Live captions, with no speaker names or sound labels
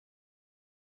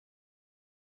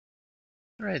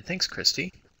All right, thanks,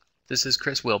 Christy. This is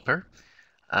Chris Wilper.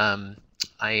 I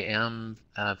am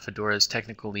Fedora's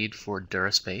technical lead for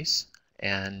DuraSpace,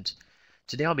 and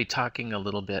today I'll be talking a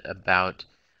little bit about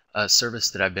a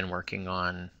service that I've been working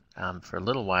on for a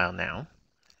little while now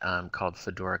called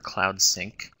Fedora Cloud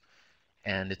Sync,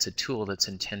 and it's a tool that's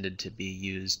intended to be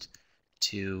used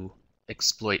to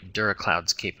exploit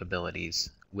DuraCloud's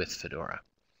capabilities with Fedora.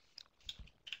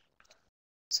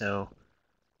 So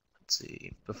let's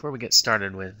see, before we get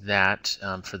started with that,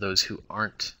 for those who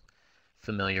aren't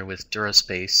familiar with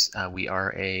DuraSpace, we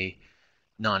are a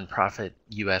nonprofit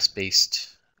US-based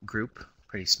group,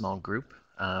 pretty small group,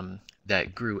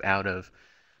 that grew out of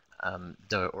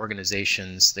the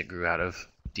organizations that grew out of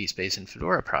DSpace and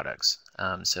Fedora products.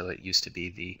 So it used to be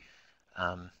the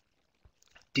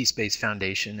DSpace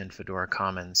Foundation and Fedora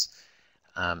Commons,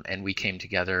 and we came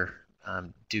together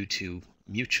due to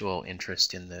mutual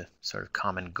interest in the sort of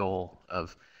common goal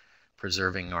of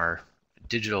preserving our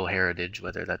digital heritage,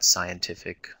 whether that's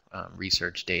scientific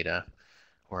research data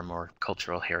or more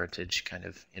cultural heritage kind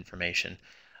of information.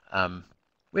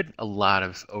 We had a lot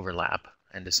of overlap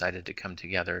and decided to come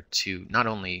together to not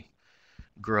only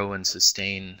grow and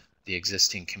sustain the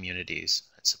existing communities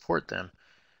and support them,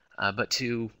 but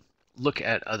to look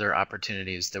at other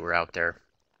opportunities that were out there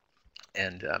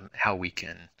and how we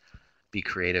can be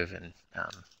creative and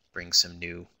bring some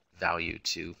new value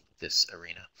to this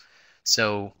arena.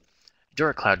 So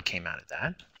DuraCloud came out of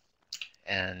that,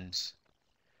 and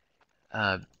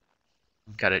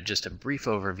got just a brief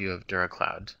overview of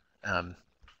DuraCloud.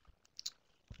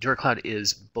 DuraCloud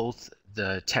is both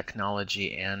the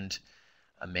technology and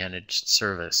a managed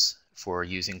service for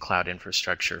using cloud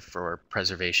infrastructure for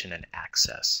preservation and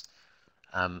access.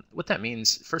 What that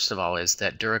means, first of all, is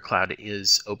that DuraCloud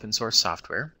is open source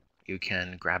software. You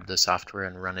can grab the software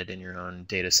and run it in your own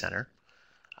data center.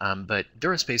 But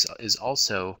DuraSpace is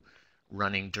also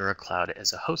running DuraCloud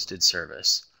as a hosted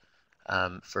service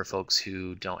for folks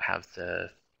who don't have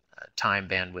the time,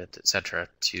 bandwidth, etc.,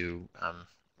 to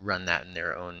run that in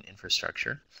their own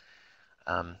infrastructure.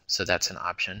 So that's an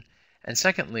option. And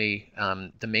secondly,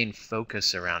 the main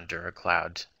focus around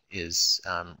DuraCloud is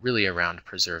really around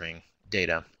preserving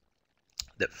data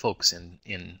that folks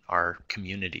in our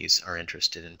communities are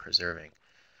interested in preserving.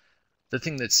 The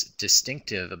thing that's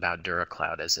distinctive about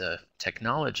DuraCloud as a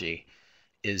technology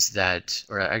is that,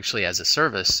 or actually as a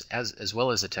service, as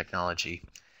well as a technology,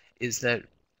 is that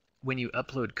when you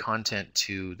upload content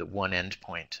to the one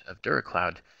endpoint of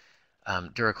DuraCloud,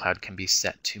 DuraCloud can be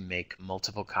set to make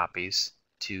multiple copies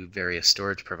to various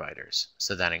storage providers.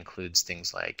 So that includes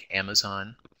things like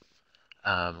Amazon,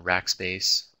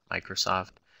 Rackspace,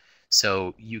 Microsoft.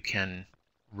 So you can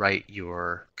write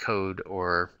your code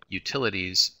or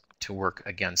utilities to work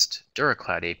against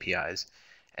DuraCloud APIs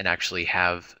and actually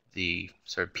have the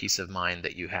sort of peace of mind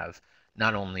that you have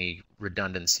not only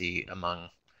redundancy among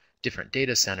different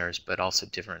data centers, but also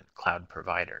different cloud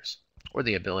providers, or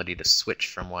the ability to switch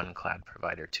from one cloud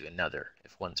provider to another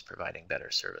if one's providing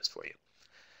better service for you.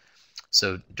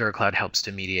 So DuraCloud helps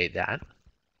to mediate that.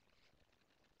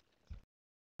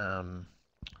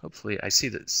 Hopefully, I see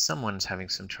that someone's having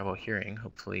some trouble hearing.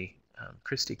 Hopefully,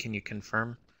 Christy, can you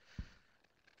confirm?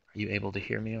 Are you able to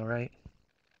hear me all right?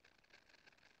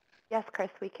 Yes, Chris,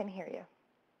 we can hear you.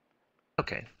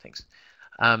 Okay, thanks.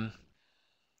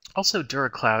 Also,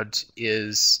 DuraCloud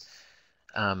is,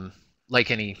 like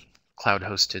any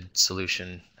cloud-hosted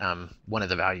solution, one of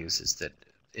the values is that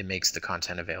it makes the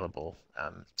content available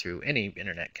through any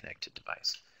internet-connected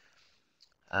device.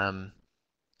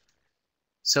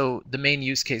 So the main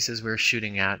use cases we're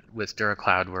shooting at with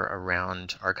DuraCloud were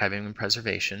around archiving and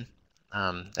preservation.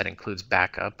 That includes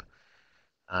backup,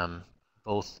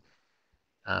 both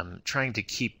trying to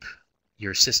keep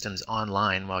your systems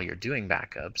online while you're doing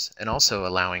backups, and also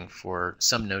allowing for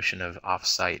some notion of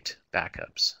off-site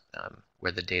backups,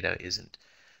 where the data isn't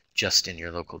just in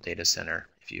your local data center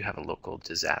if you have a local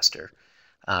disaster.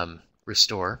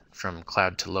 Restore from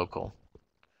cloud to local.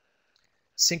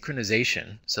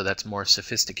 Synchronization, so that's more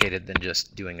sophisticated than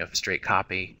just doing a straight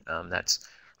copy. That's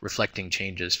reflecting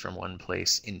changes from one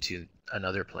place into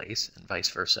another place and vice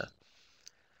versa.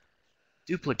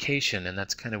 Duplication, and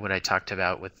that's kind of what I talked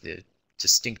about with the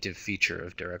distinctive feature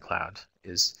of DuraCloud,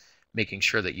 is making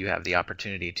sure that you have the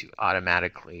opportunity to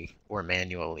automatically or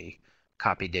manually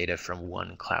copy data from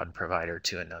one cloud provider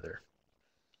to another.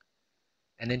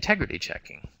 And integrity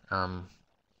checking,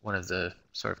 one of the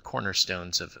sort of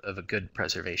cornerstones of a good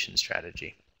preservation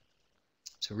strategy.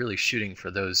 So really shooting for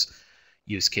those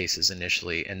use cases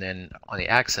initially, and then on the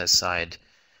access side,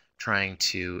 trying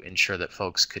to ensure that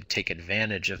folks could take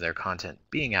advantage of their content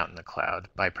being out in the cloud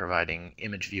by providing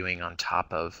image viewing on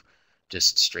top of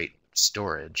just straight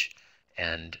storage,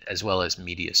 and as well as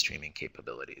media streaming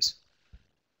capabilities.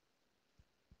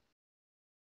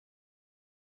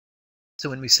 So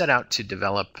when we set out to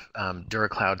develop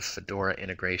DuraCloud Fedora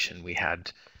integration, we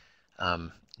had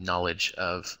knowledge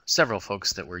of several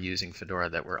folks that were using Fedora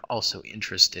that were also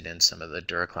interested in some of the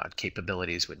DuraCloud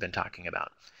capabilities we've been talking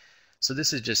about. So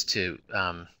this is just to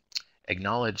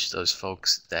acknowledge those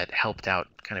folks that helped out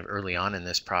kind of early on in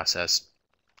this process.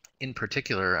 In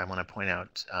particular, I want to point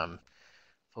out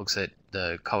folks at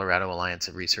the Colorado Alliance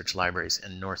of Research Libraries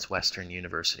and Northwestern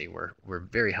University were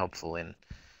very helpful in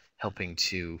helping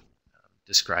to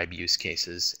describe use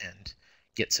cases and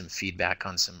get some feedback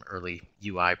on some early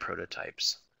UI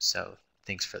prototypes. So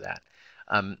thanks for that.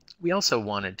 We also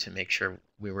wanted to make sure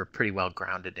we were pretty well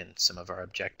grounded in some of our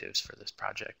objectives for this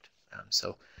project.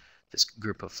 So this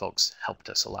group of folks helped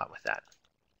us a lot with that.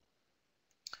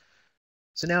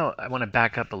 So now I want to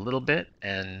back up a little bit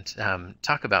and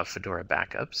talk about Fedora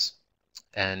backups.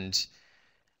 And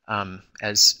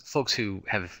as folks who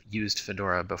have used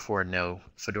Fedora before know,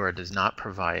 Fedora does not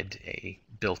provide a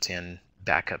built-in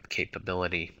backup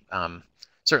capability.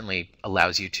 Certainly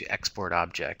allows you to export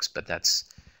objects, but that's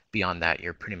beyond that,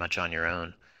 you're pretty much on your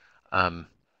own.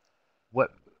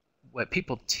 What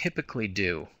people typically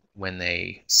do when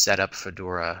they set up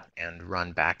Fedora and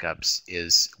run backups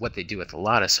is what they do with a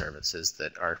lot of services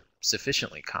that are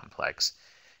sufficiently complex,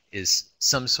 is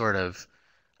some sort of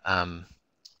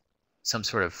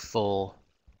full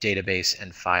database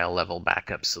and file level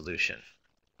backup solution.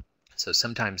 So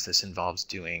sometimes this involves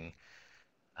doing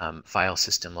file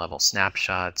system level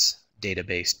snapshots,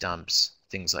 database dumps,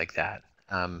 things like that.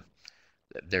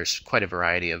 There's quite a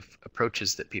variety of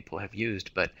approaches that people have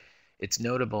used, but it's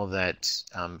notable that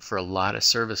for a lot of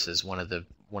services, one of the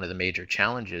major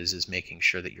challenges is making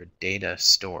sure that your data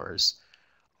stores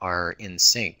are in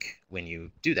sync when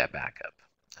you do that backup.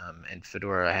 And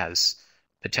Fedora has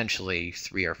potentially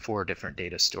 3 or 4 different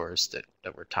data stores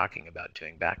that we're talking about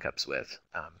doing backups with.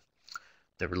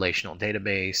 The relational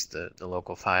database, the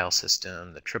local file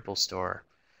system, the triple store,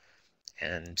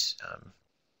 and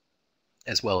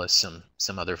as well as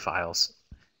some other files.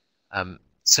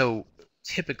 So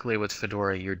typically with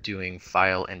Fedora, you're doing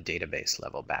file and database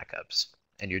level backups,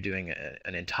 and you're doing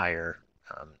an entire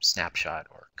snapshot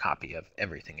or copy of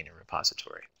everything in your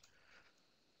repository.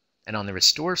 And on the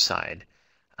restore side,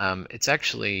 it's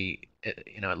actually,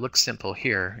 it looks simple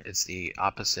here. It's the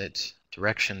opposite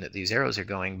direction that these arrows are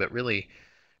going, but really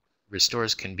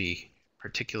restores can be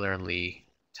particularly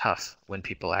tough when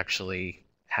people actually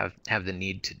have the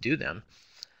need to do them,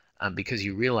 because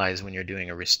you realize when you're doing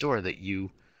a restore that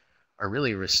you are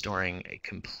really restoring a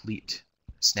complete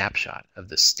snapshot of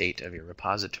the state of your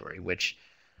repository, which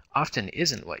often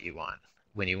isn't what you want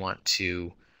when you want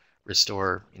to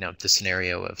restore, the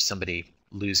scenario of somebody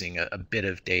losing a bit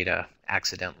of data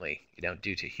accidentally,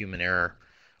 due to human error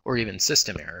or even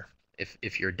system error.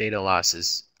 If your data loss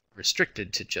is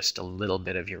restricted to just a little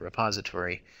bit of your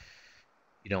repository,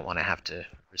 you don't want to have to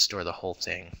restore the whole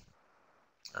thing,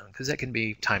 because that can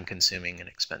be time consuming and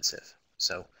expensive.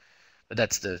 So, but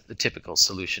that's the typical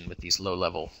solution with these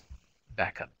low-level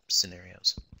backup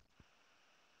scenarios.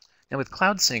 Now with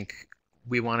Cloud Sync,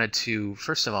 we wanted to,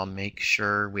 first of all, make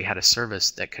sure we had a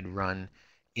service that could run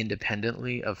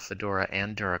independently of Fedora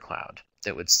and DuraCloud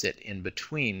that would sit in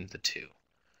between the two.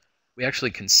 We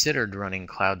actually considered running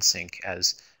Cloud Sync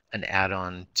as an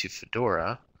add-on to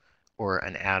Fedora or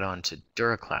an add-on to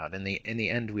DuraCloud. In the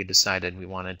end, we decided we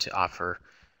wanted to offer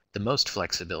the most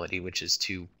flexibility, which is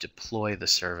to deploy the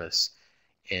service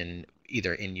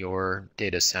either in your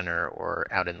data center or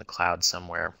out in the cloud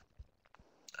somewhere,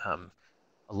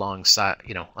 alongside,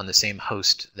 on the same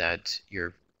host that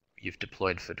you've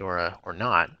deployed Fedora or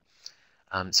not.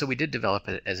 So we did develop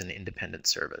it as an independent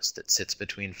service that sits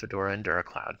between Fedora and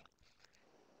DuraCloud.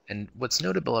 And what's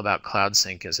notable about Cloud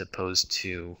Sync as opposed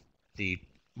to the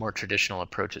more traditional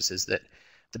approaches is that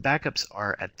the backups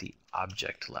are at the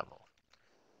object level.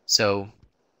 So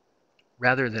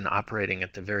rather than operating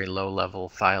at the very low level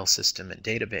file system and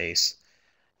database,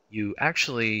 you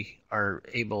actually are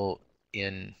able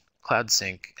in Cloud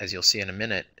Sync, as you'll see in a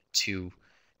minute, to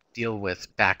deal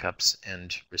with backups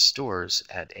and restores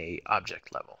at a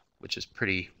object level, which is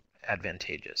pretty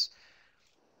advantageous.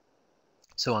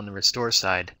 So on the restore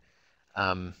side,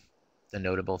 the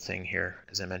notable thing here,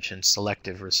 as I mentioned,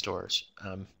 selective restores.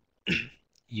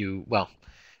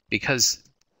 Because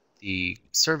the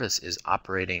service is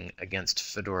operating against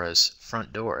Fedora's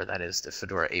front door, that is the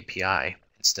Fedora API,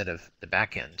 instead of the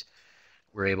backend,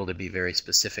 we're able to be very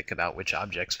specific about which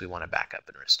objects we want to back up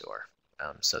and restore.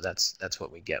 So that's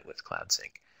what we get with Cloud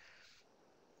Sync.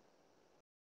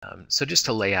 So just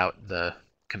to lay out the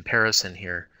comparison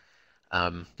here,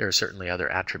 there are certainly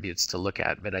other attributes to look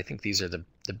at, but I think these are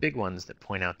the big ones that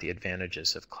point out the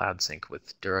advantages of Cloud Sync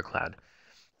with DuraCloud.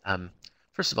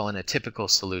 First of all, in a typical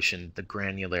solution, the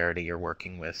granularity you're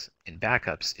working with in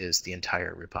backups is the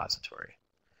entire repository.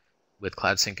 With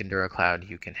Cloud Sync and DuraCloud,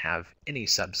 you can have any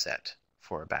subset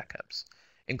for backups,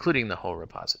 including the whole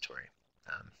repository,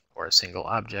 or a single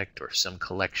object, or some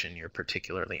collection you're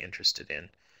particularly interested in.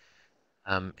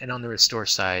 And on the restore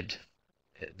side,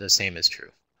 the same is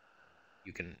true.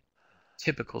 You can,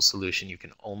 typical solution, you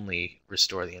can only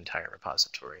restore the entire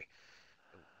repository,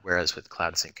 whereas with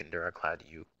Cloud Sync and DuraCloud,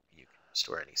 you can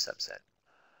restore any subset.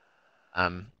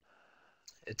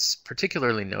 It's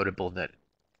particularly notable that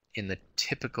in the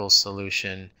typical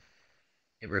solution,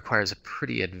 it requires a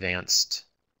pretty advanced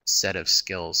set of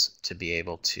skills to be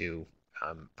able to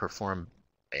perform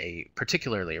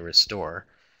particularly a restore,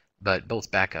 but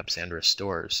both backups and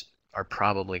restores are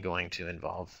probably going to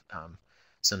involve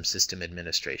some system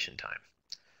administration time.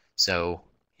 So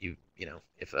you know,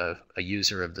 if a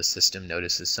user of the system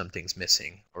notices something's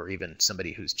missing, or even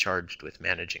somebody who's charged with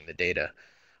managing the data,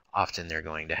 often they're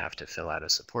going to have to fill out a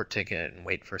support ticket and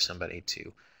wait for somebody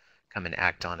to come and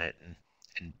act on it.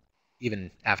 And even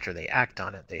after they act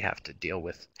on it, they have to deal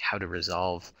with how to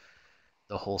resolve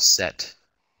the whole set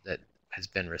that has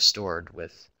been restored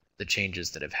with the changes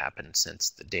that have happened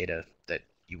since the data that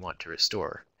you want to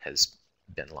restore has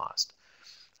been lost.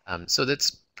 So that's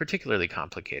particularly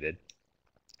complicated.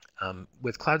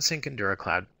 With Cloud Sync and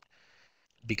DuraCloud,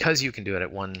 because you can do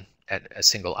it at a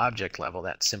single object level,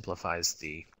 that simplifies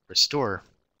the restore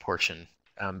portion,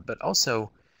 but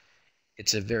also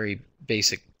it's a very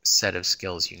basic set of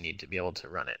skills you need to be able to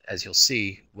run it. As you'll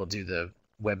see, we'll do the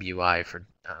web UI for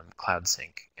Cloud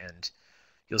Sync, and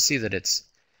you'll see that it's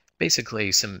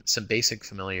basically some basic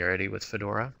familiarity with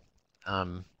Fedora,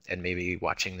 and maybe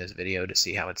watching this video to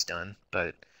see how it's done.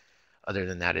 But other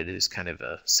than that, it is kind of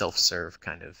a self-serve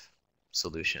kind of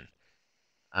solution.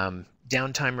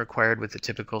 Downtime required with the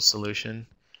typical solution.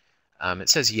 It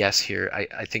says yes here.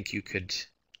 I think you could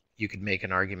make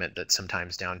an argument that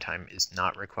sometimes downtime is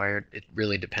not required. It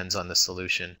really depends on the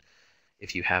solution.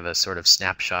 If you have a sort of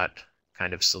snapshot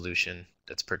kind of solution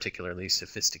that's particularly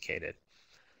sophisticated.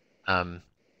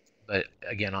 But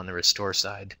again, on the restore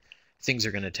side, things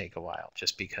are going to take a while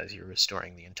just because you're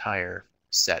restoring the entire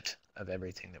set of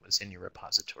everything that was in your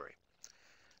repository.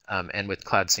 And with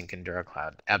Cloud Sync and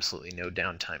DuraCloud, absolutely no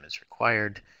downtime is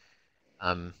required.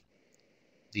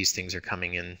 These things are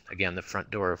coming in, again, the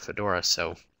front door of Fedora,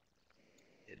 so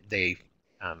the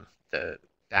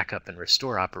backup and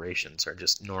restore operations are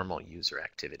just normal user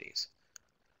activities.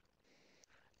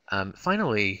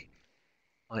 Finally,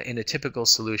 in a typical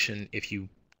solution, if you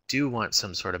do want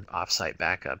some sort of offsite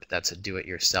backup, that's a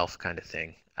do-it-yourself kind of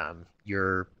thing.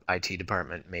 Your IT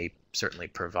department may certainly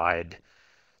provide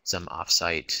some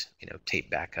offsite, tape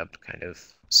backup kind of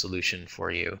solution for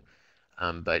you,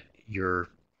 but your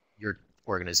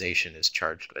organization is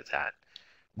charged with that.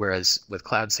 Whereas with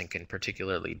Cloud Sync, and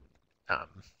particularly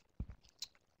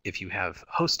if you have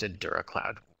hosted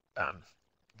DuraCloud,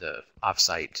 the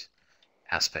offsite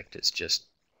aspect is just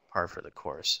par for the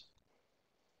course.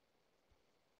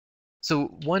 So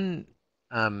one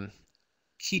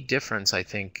key difference, I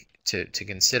think, to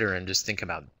consider and just think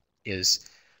about is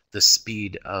the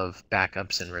speed of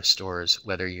backups and restores,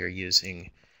 whether you're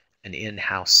using an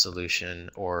in-house solution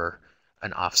or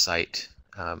an offsite,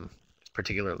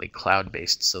 particularly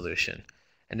cloud-based solution.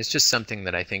 And it's just something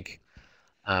that I think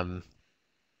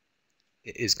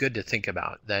is good to think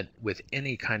about, that with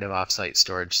any kind of offsite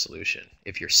storage solution,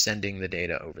 if you're sending the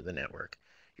data over the network,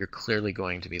 you're clearly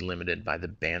going to be limited by the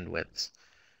bandwidth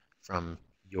from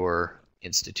your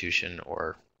institution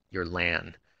or your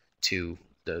LAN to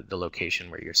the location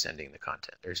where you're sending the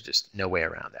content. There's just no way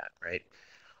around that, right?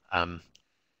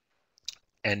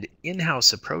 And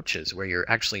in-house approaches where you're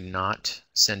actually not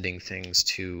sending things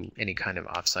to any kind of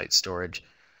offsite storage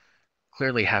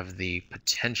clearly have the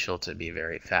potential to be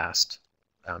very fast,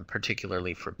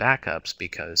 particularly for backups,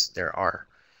 because there are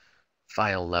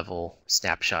file level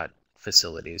snapshot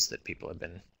facilities that people have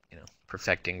been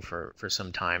perfecting for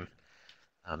some time,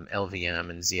 LVM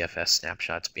and ZFS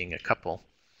snapshots being a couple.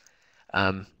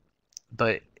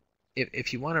 But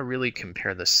if you want to really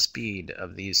compare the speed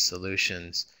of these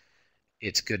solutions,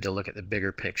 it's good to look at the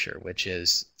bigger picture, which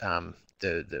is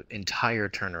the entire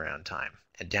turnaround time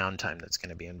and downtime that's going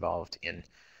to be involved in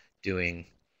doing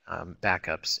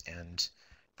backups and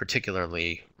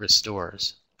particularly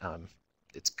restores.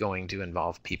 it's going to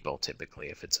involve people typically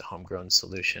if it's a homegrown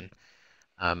solution,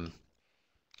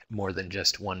 more than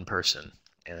just one person,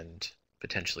 and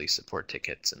potentially support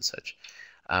tickets and such.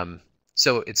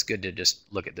 So it's good to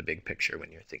just look at the big picture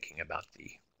when you're thinking about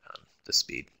the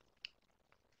speed.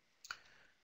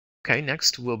 Okay,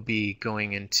 next we'll be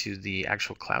going into the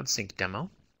actual Cloud Sync demo.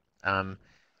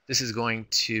 This is going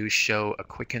to show a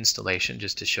quick installation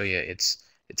just to show you it's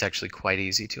actually quite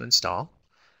easy to install.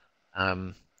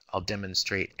 I'll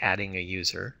demonstrate adding a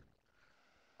user.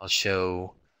 I'll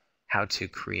show how to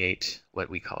create what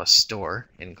we call a store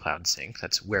in Cloud Sync.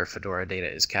 That's where Fedora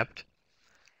data is kept.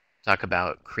 Talk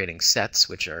about creating sets,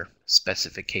 which are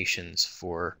specifications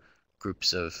for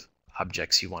groups of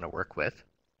objects you want to work with.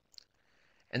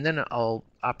 And then I'll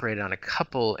operate on a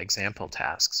couple example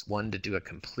tasks. One to do a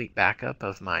complete backup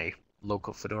of my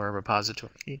local Fedora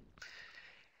repository,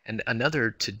 and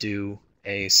another to do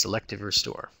a selective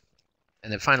restore.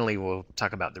 And then finally, we'll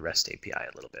talk about the REST API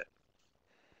a little bit.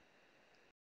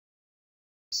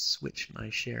 Switch my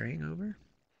sharing over.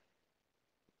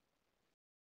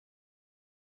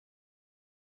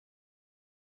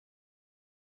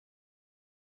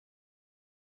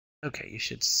 Okay, you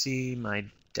should see my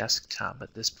desktop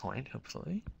at this point,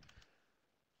 hopefully.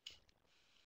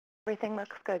 Everything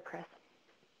looks good, Chris.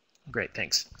 Great,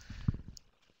 thanks.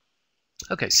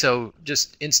 Okay, so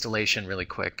just installation really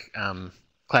quick.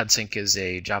 Cloud Sync is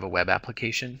a Java web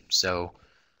application, so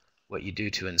what you do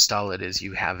to install it is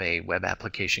you have a web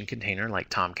application container like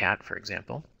Tomcat, for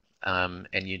example, and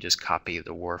you just copy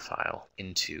the WAR file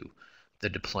into the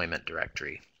deployment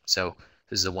directory. So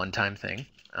this is a one-time thing.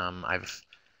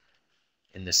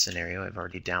 In this scenario, I've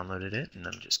already downloaded it, and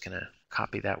I'm just going to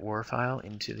copy that WAR file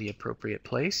into the appropriate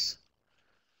place.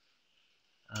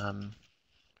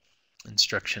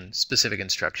 Specific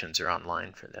instructions are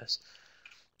online for this.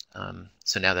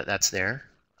 So now that that's there,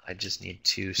 I just need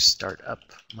to start up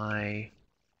my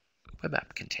web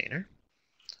app container.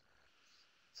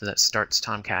 So that starts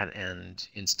Tomcat, and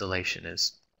installation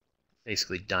is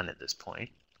basically done at this point.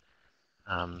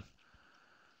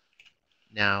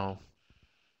 Now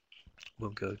we'll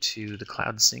go to the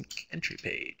Cloud Sync entry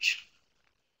page.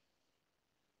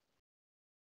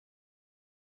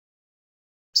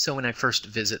 So when I first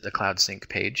visit the Cloud Sync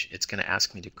page, it's going to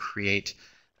ask me to create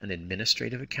an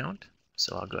administrative account.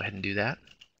 So I'll go ahead and do that.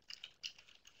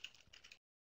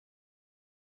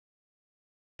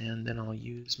 And then I'll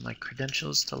use my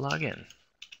credentials to log in.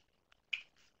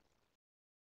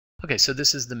 Okay, so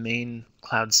this is the main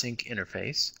Cloud Sync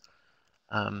interface.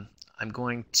 I'm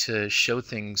going to show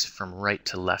things from right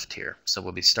to left here. So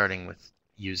we'll be starting with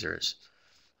users.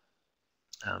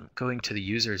 Going to the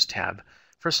users tab.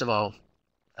 First of all,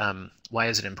 why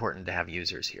is it important to have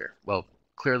users here? Well,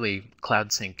 clearly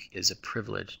Cloud Sync is a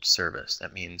privileged service.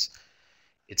 That means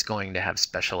it's going to have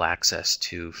special access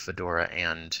to Fedora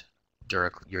and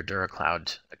your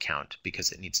DuraCloud account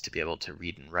because it needs to be able to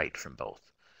read and write from both.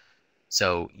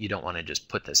 So you don't want to just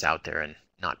put this out there and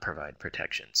not provide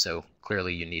protection. So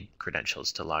clearly you need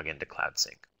credentials to log into Cloud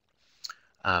Sync.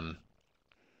 Cloud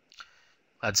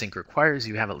Sync requires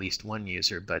you have at least one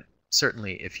user, but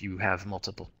certainly if you have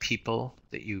multiple people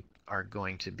that you are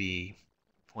going to be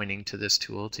pointing to this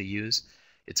tool to use,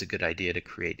 it's a good idea to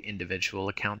create individual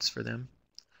accounts for them.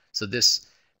 So this,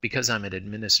 because I'm an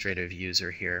administrative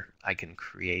user here, I can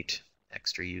create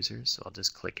extra users. So I'll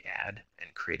just click Add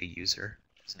and create a user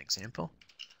as an example.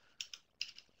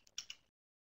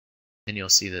 And you'll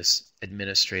see this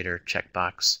administrator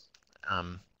checkbox.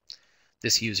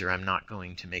 This user I'm not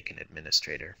going to make an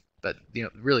administrator, but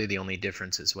really the only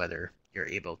difference is whether you're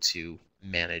able to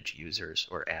manage users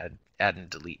or add and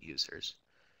delete users.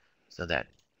 So that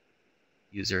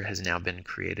user has now been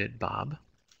created, Bob.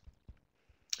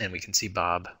 And we can see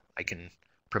Bob, I can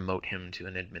promote him to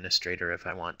an administrator if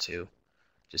I want to,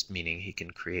 just meaning he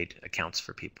can create accounts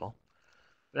for people.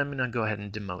 But I'm going to go ahead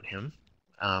and demote him.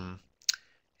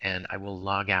 And I will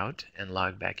log out and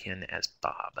log back in as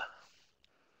Bob.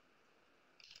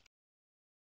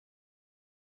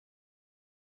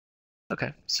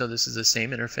 Okay, so this is the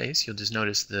same interface. You'll just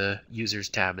notice the Users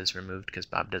tab is removed because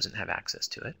Bob doesn't have access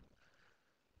to it.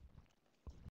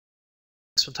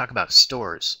 Next we'll talk about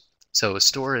stores. So a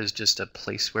store is just a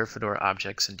place where Fedora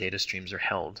objects and data streams are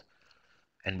held.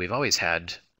 And we've always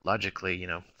had, logically,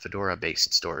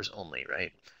 Fedora-based stores only,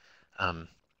 right?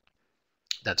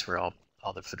 That's where all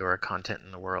the Fedora content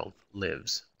in the world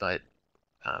lives. But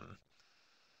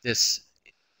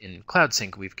in Cloud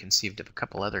Sync, we've conceived of a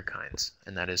couple other kinds,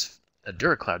 and that is a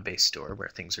DuraCloud-based store where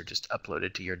things are just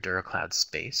uploaded to your DuraCloud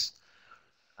space.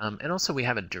 And also we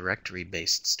have a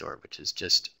directory-based store, which is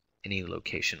just any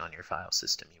location on your file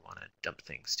system you want to dump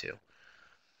things to.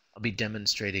 I'll be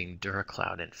demonstrating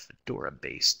DuraCloud and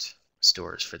Fedora-based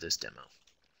stores for this demo.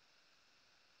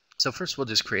 So first we'll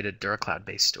just create a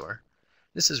DuraCloud-based store.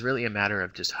 This is really a matter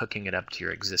of just hooking it up to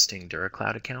your existing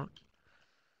DuraCloud account.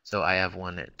 So I have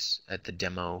one at the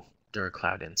demo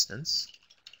DuraCloud instance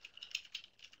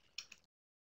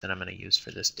that I'm going to use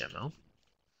for this demo.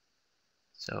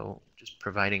 So just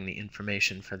providing the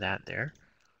information for that there.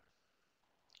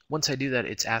 Once I do that,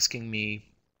 it's asking me,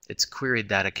 it's queried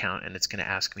that account, and it's going to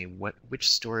ask me which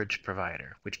storage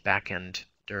provider, which backend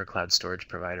DuraCloud storage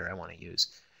provider I want to use.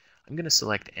 I'm going to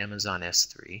select Amazon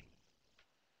S3.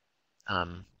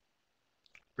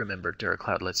 Remember,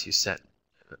 DuraCloud lets you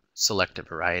select a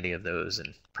variety of those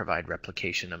and provide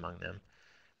replication among them.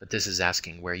 But this is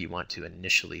asking where you want to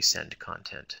initially send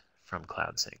content from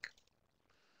CloudSync.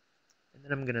 And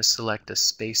then I'm going to select a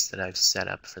space that I've set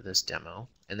up for this demo,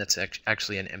 and that's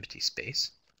actually an empty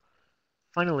space.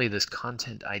 Finally, this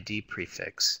content ID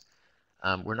prefix,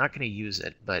 we're not going to use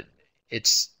it, but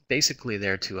it's basically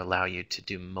there to allow you to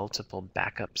do multiple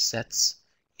backup sets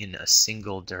in a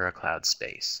single DuraCloud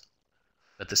space.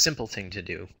 But the simple thing to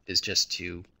do is just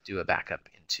to do a backup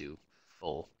into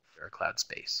full DuraCloud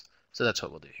space. So that's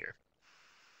what we'll do here.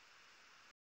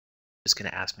 It's going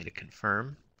to ask me to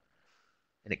confirm,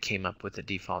 and it came up with a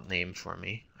default name for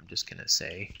me. I'm just going to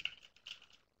say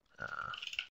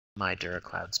my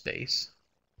DuraCloud space.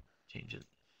 Change it.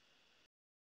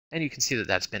 And you can see that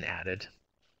that's been added.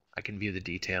 I can view the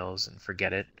details and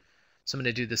forget it. So I'm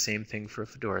going to do the same thing for a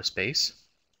Fedora space.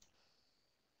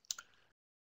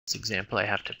 This example, I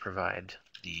have to provide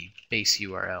the base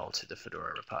URL to the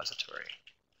Fedora repository.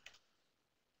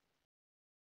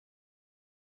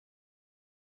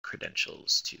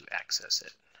 Credentials to access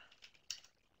it.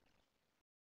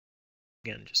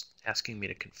 Again, just asking me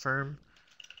to confirm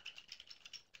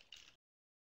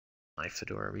my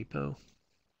Fedora repo.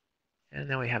 And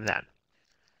now we have that.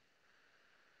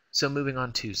 So moving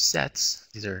on to sets,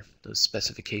 these are those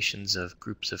specifications of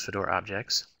groups of Fedora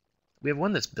objects. We have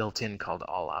one that's built in called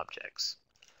all objects.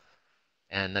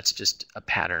 And that's just a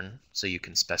pattern, so you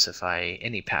can specify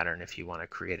any pattern if you want to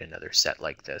create another set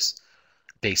like this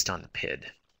based on the PID.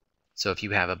 So if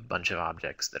you have a bunch of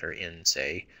objects that are in,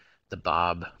 say, the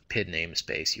Bob PID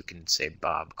namespace, you can say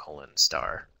Bob :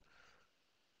 star.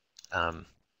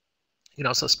 You can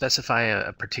also specify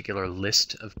a particular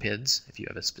list of PIDs if you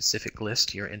have a specific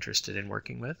list you're interested in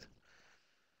working with.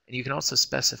 And you can also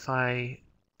specify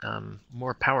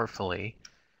more powerfully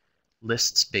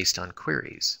lists based on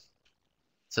queries.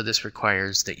 So this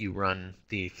requires that you run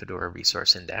the Fedora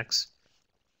resource index.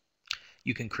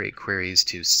 You can create queries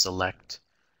to select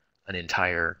an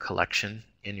entire collection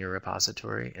in your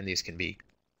repository, and these can be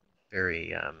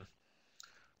very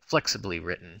flexibly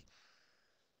written.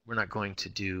 We're not going to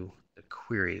do the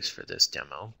queries for this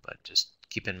demo, but just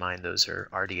keep in mind those are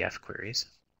RDF queries.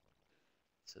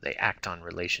 So they act on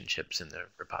relationships in the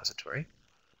repository.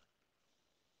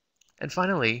 And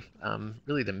finally,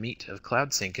 really the meat of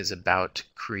CloudSync is about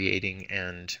creating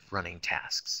and running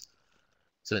tasks.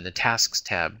 So in the Tasks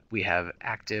tab, we have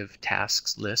active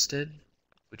tasks listed,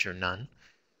 which are none.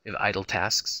 We have idle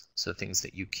tasks, so things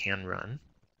that you can run.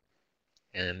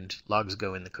 And logs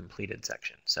go in the completed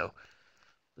section. So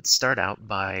let's start out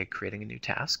by creating a new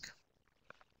task.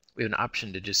 We have an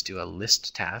option to just do a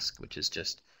list task, which is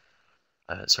just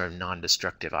a sort of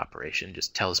non-destructive operation,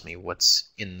 just tells me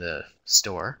what's in the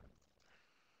store.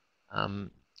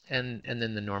 And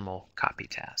then the normal copy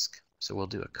task. So we'll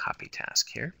do a copy task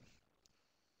here.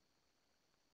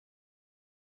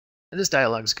 And this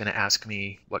dialog is going to ask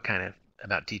me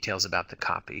about details about the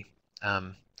copy.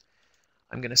 I'm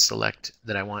going to select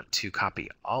that I want to copy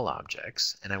all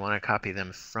objects, and I want to copy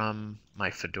them from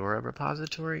my Fedora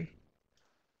repository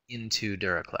into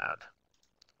DuraCloud.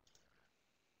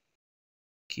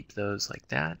 Keep those like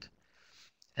that.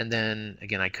 And then,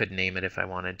 again, I could name it if I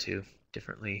wanted to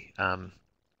differently.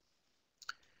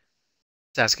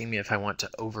 It's asking me if I want to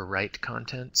overwrite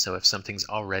content. So if something's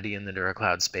already in the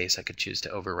DuraCloud space, I could choose to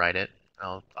overwrite it.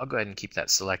 I'll go ahead and keep that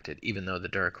selected, even though the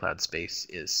DuraCloud space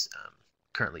is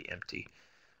currently empty.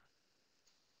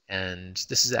 And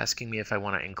this is asking me if I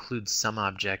want to include some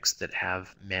objects that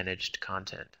have managed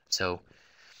content. So,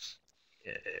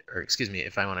 or excuse me,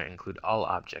 if I want to include all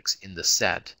objects in the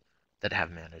set that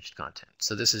have managed content.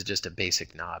 So this is just a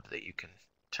basic knob that you can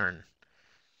turn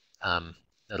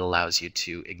that allows you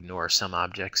to ignore some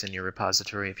objects in your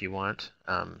repository if you want,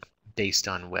 based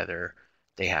on whether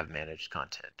they have managed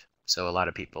content. So a lot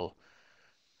of people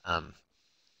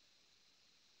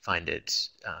find it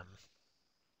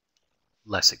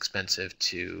less expensive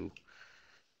to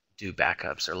do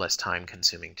backups, or less time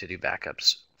consuming to do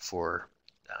backups for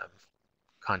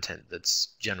content that's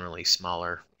generally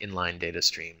smaller inline data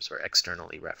streams or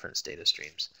externally referenced data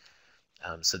streams.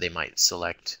 So they might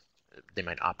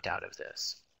opt out of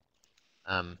this.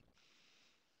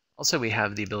 Also, we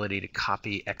have the ability to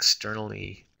copy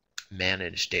externally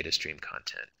managed data stream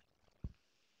content.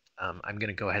 I'm going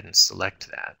to go ahead and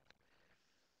select that.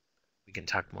 We can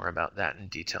talk more about that in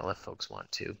detail if folks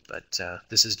want to, but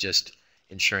this is just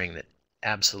ensuring that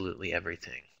absolutely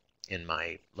everything in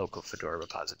my local Fedora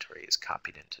repository is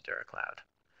copied into DuraCloud.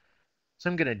 So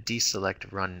I'm going to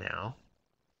deselect Run Now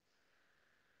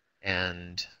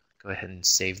and go ahead and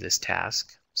save this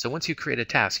task. So once you create a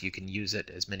task, you can use it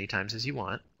as many times as you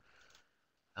want.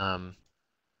 And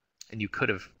you could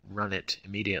have run it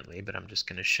immediately, but I'm just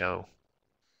going to show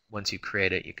once you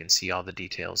create it, you can see all the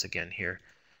details again here.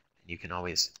 You can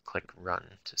always click Run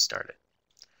to start it.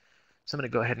 So I'm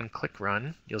going to go ahead and click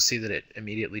Run. You'll see that it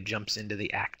immediately jumps into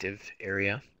the active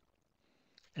area.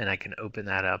 And I can open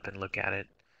that up and look at it.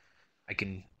 I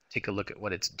can take a look at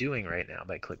what it's doing right now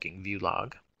by clicking View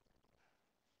Log.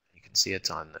 You can see it's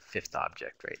on the 5th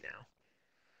object right now.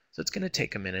 So it's going to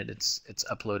take a minute. It's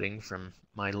uploading from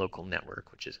my local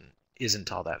network, which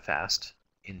isn't all that fast,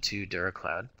 into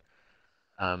DuraCloud.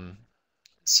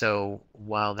 So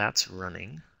while that's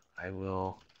running, I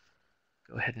will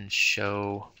go ahead and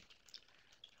show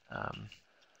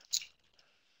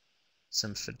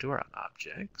some Fedora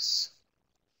objects.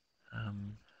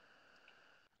 Let's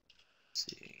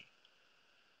see.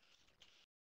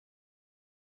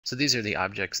 So these are the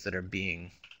objects that are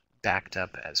being backed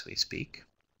up as we speak.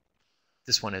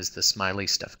 This one is the smiley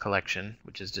stuff collection,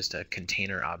 which is just a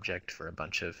container object for a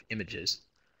bunch of images.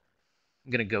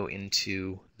 I'm going to go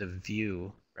into the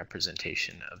view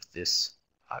representation of this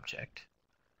object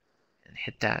and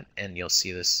hit that, and you'll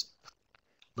see this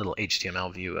little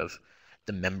HTML view of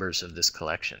the members of this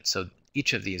collection. So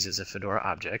each of these is a Fedora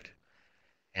object,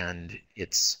 and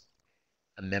it's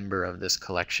a member of this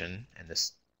collection, and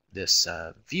this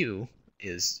view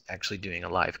is actually doing a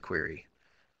live query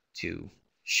to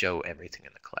show everything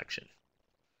in the collection.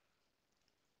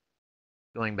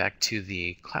 Going back to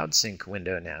the Cloud Sync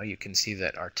window now, you can see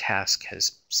that our task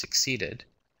has succeeded.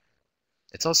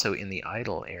 It's also in the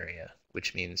idle area,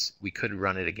 which means we could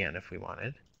run it again if we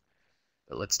wanted.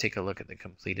 But let's take a look at the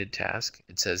completed task.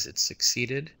 It says it's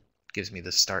succeeded, it gives me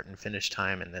the start and finish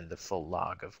time, and then the full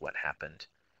log of what happened.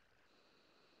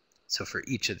 So for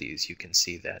each of these, you can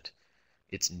see that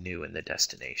it's new in the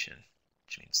destination,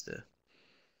 which means the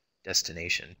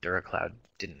destination, DuraCloud,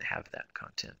 didn't have that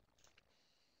content.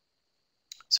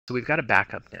 So we've got a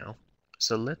backup now.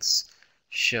 So let's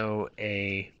show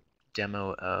a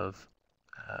demo of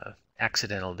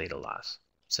accidental data loss.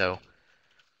 So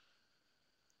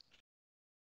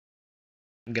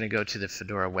I'm going to go to the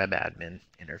Fedora web admin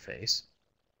interface,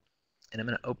 and I'm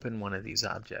going to open one of these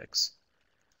objects.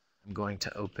 I'm going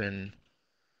to open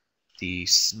the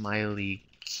smiley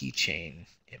keychain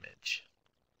image.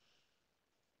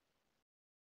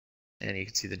 And you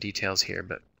can see the details here,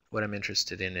 but what I'm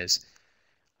interested in is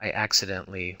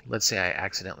let's say I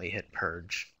accidentally hit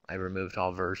purge. I removed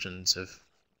all versions of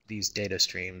these data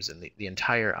streams, and the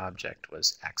entire object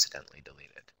was accidentally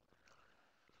deleted.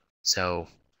 So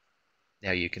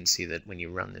now you can see that when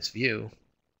you run this view,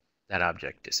 that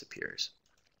object disappears.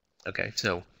 Okay,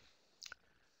 so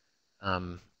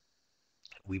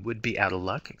we would be out of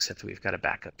luck, except we've got a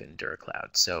backup in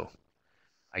DuraCloud. So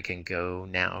I can go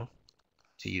now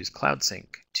to use Cloud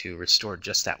Sync to restore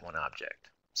just that one object.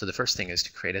 So the first thing is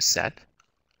to create a set.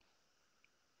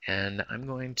 And I'm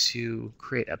going to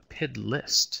create a PID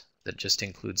list that just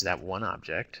includes that one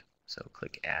object. So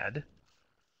click Add.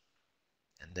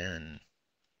 And then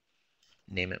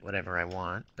name it whatever I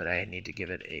want, but I need to give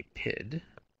it a PID.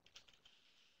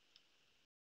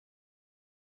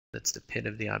 That's the PID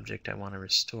of the object I want to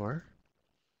restore.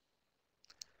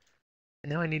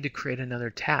 And now I need to create another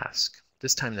task.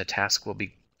 This time the task will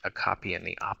be a copy in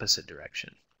the opposite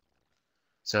direction.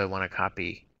 So I want to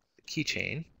copy the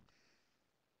keychain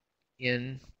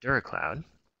in DuraCloud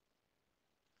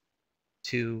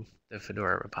to the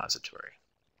Fedora repository.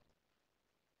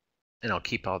 And I'll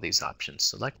keep all these options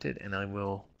selected, and I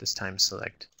will this time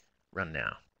select Run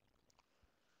Now.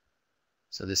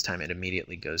 So this time it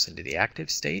immediately goes into the active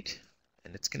state,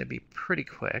 and it's going to be pretty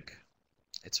quick.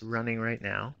 It's running right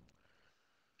now.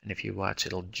 And if you watch,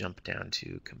 it'll jump down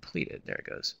to completed. There it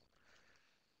goes.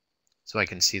 So I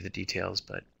can see the details,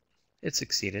 but it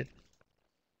succeeded.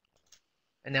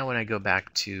 And now when I go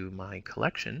back to my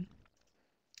collection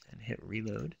and hit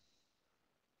reload,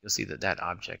 you'll see that that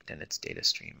object and its data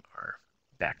stream are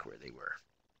back where they were.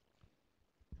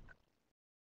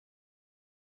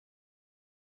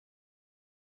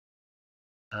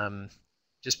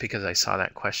 Just because I saw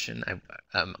that question,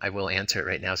 I will answer it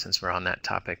right now since we're on that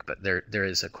topic, but there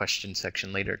is a question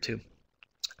section later too.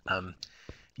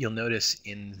 You'll notice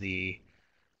in the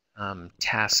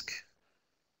task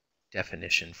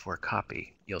definition for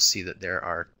copy, you'll see that there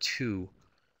are two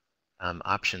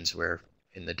options where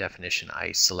in the definition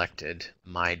I selected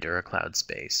my DuraCloud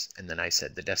space, and then I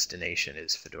said the destination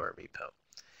is Fedora repo.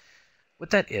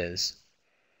 What that is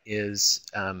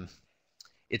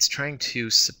it's trying to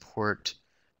support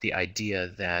the idea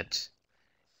that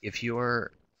if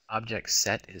your object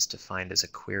set is defined as a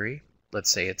query,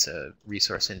 let's say it's a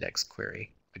resource index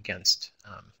query against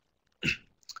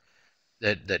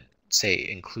that say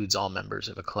includes all members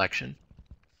of a collection,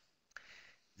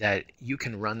 that you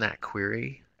can run that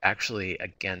query actually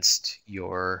against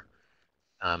your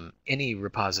any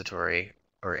repository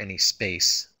or any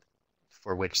space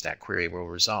for which that query will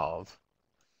resolve,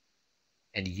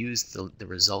 and use the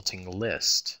resulting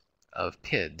list of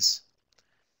PIDs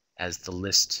as the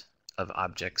list of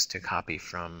objects to copy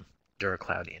from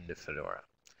DuraCloud into Fedora.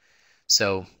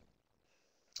 So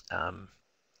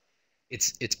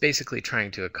it's basically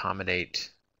trying to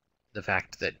accommodate the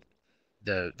fact that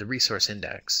the resource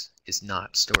index is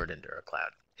not stored in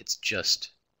DuraCloud. It's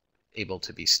just able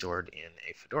to be stored in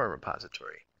a Fedora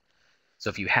repository. So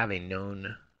if you have a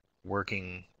known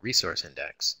working resource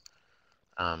index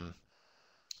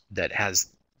that has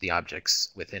the objects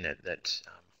within it that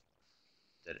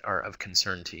are of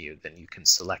concern to you, then you can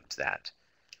select that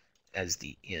as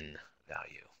the in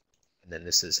value. And then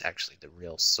this is actually the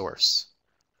real source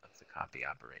of the copy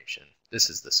operation. This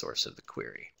is the source of the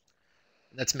query.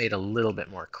 And that's made a little bit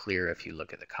more clear if you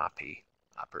look at the copy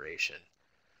operation.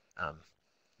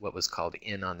 What was called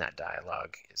in on that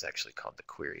dialog is actually called the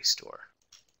query store.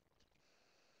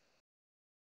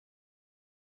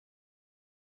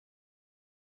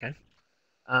 Okay.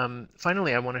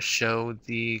 Finally, I want to show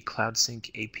the CloudSync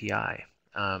API.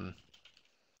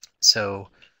 So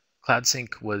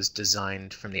CloudSync was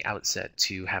designed from the outset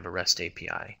to have a REST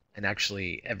API, and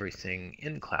actually everything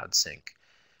in CloudSync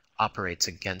operates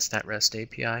against that REST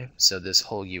API. So this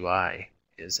whole UI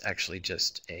is actually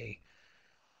just an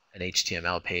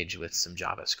HTML page with some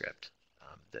JavaScript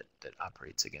that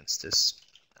operates against this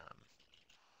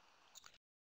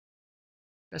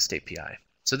REST API.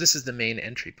 So this is the main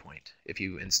entry point. If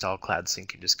you install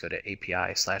CloudSync, you just go to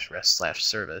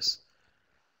API/REST/service.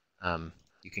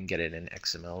 You can get it in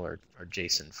XML or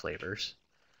JSON flavors.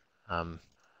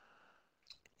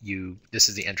 This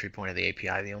is the entry point of the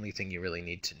API. The only thing you really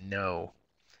need to know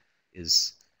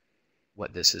is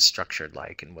what this is structured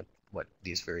like and what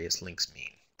these various links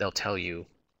mean. They'll tell you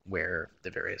where the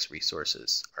various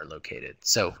resources are located.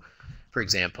 So, for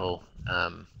example,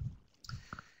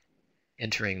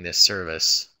 entering this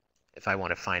service, if I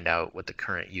want to find out what the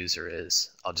current user is,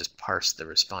 I'll just parse the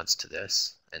response to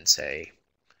this and say,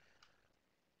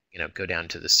 go down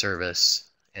to the service,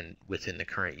 and within the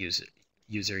current user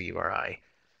URI,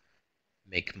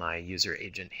 make my user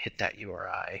agent hit that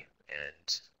URI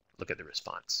and look at the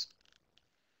response.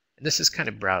 And this is kind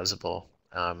of browsable,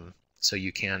 so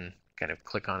you can kind of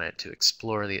click on it to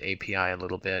explore the API a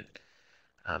little bit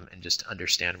and just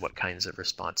understand what kinds of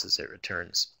responses it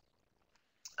returns.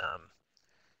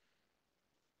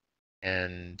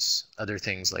 And other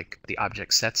things like the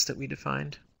object sets that we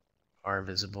defined are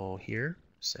visible here.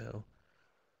 So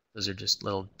those are just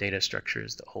little data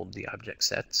structures that hold the object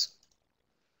sets.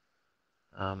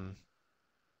 And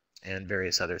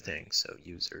various other things, so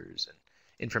users and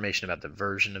information about the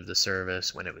version of the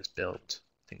service, when it was built,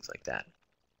 things like that.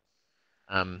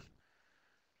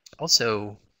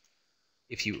 Also,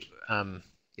 if you,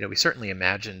 we certainly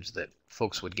imagined that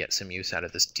folks would get some use out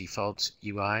of this default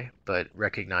UI, but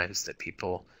recognize that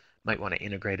people might want to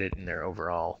integrate it in their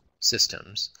overall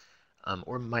systems,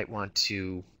 or might want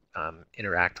to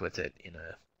interact with it in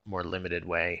a more limited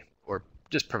way, or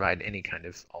just provide any kind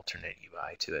of alternate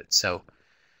UI to it. So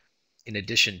in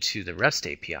addition to the REST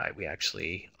API, we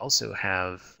actually also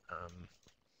have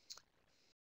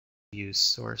use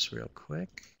source real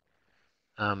quick.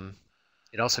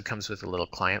 It also comes with a little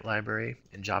client library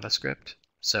in JavaScript.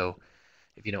 So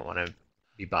if you don't want to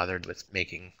be bothered with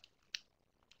making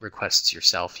requests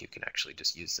yourself, you can actually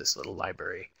just use this little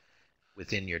library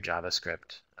within your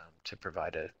JavaScript to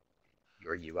provide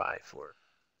your UI for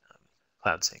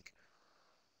CloudSync.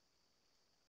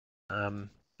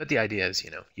 But the idea is,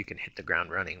 you can hit the ground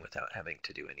running without having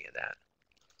to do any of that.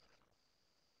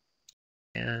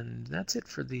 And that's it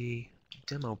for the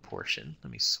demo portion.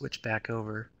 Let me switch back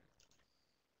over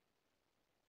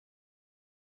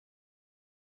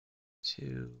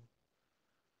to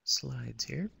slides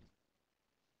here.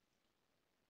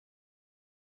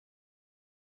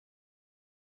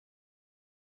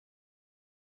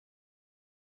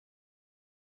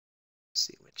 Let's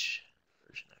see which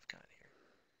version I've got here.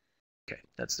 Okay,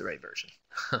 that's the right version.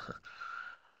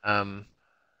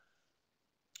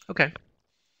 Okay.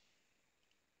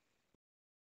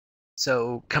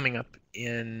 So coming up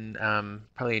in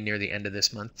probably near the end of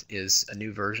this month is a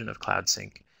new version of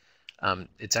CloudSync.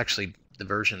 It's actually the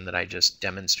version that I just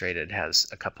demonstrated has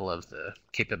a couple of the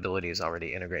capabilities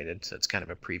already integrated, so it's kind of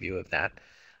a preview of that.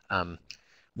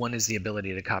 One is the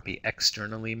ability to copy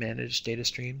externally managed data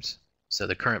streams. So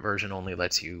the current version only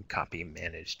lets you copy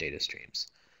managed data streams.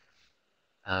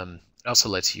 It also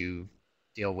lets you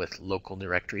deal with local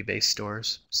directory-based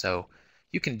stores. So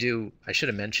you can do, I should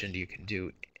have mentioned, you can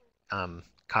do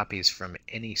copies from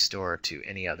any store to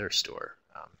any other store.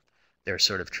 They're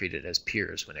sort of treated as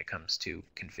peers when it comes to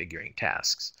configuring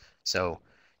tasks. So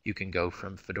you can go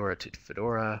from Fedora to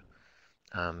Fedora.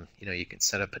 You can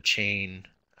set up a chain.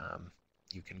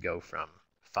 You can go from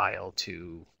file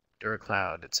to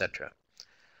DuraCloud, etc.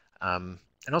 And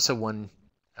also one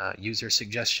user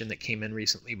suggestion that came in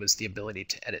recently was the ability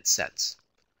to edit sets.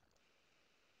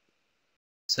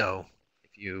 So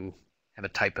if you have a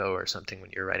typo or something when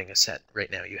you're writing a set, right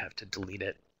now you have to delete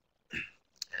it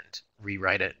and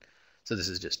rewrite it. So this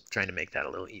is just trying to make that a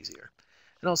little easier.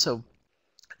 And also,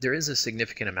 there is a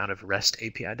significant amount of REST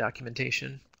API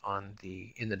documentation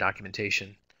in the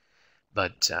documentation,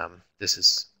 but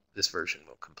this version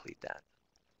will complete that.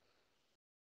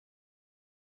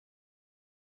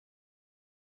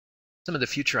 Some of the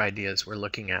future ideas we're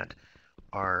looking at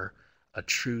are a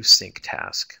true sync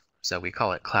task. So we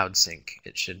call it Cloud Sync.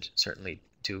 It should certainly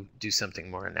do something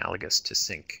more analogous to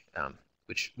sync,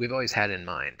 which we've always had in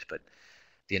mind, but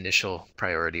the initial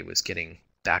priority was getting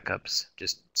backups,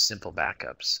 just simple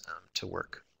backups, to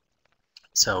work.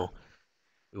 So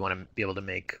we want to be able to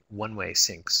make one-way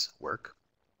syncs work,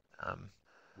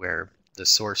 where the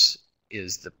source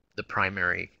is the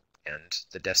primary and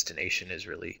the destination is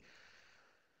really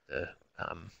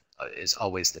is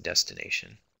always the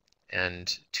destination.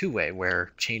 And two-way,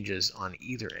 where changes on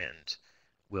either end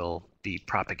will be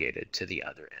propagated to the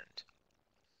other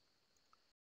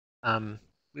end.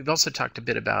 We've also talked a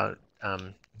bit about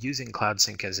using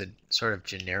CloudSync as a sort of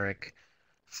generic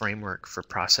framework for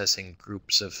processing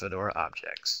groups of Fedora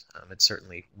objects. It's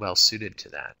certainly well suited to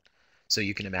that. So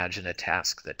you can imagine a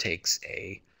task that takes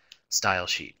a style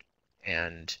sheet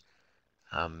and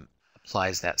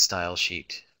applies that style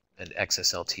sheet, an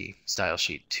XSLT style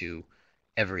sheet, to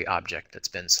every object that's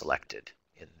been selected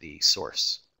in the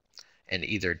source, and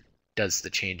either does the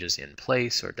changes in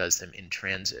place or does them in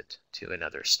transit to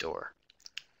another store.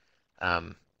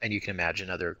 And you can imagine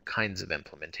other kinds of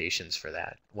implementations for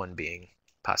that, one being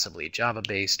possibly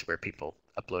Java-based, where people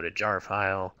upload a jar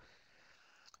file.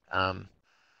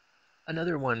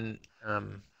 Another one,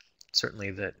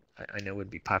 certainly that I know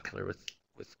would be popular with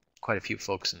quite a few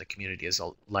folks in the community, is a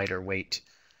lighter weight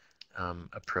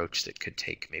approach that could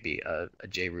take maybe a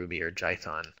JRuby or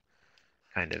Jython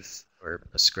kind of, or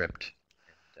a script,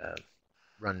 and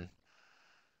run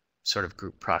sort of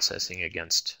group processing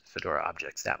against Fedora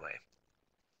objects that way.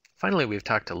 Finally, we've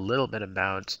talked a little bit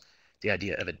about the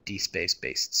idea of a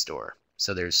dspace-based store.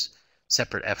 So there's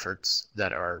separate efforts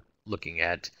that are looking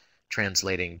at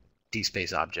translating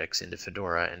dspace objects into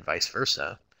Fedora and vice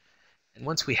versa. And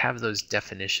once we have those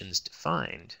definitions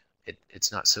defined,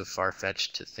 it's not so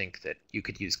far-fetched to think that you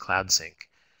could use CloudSync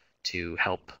to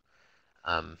help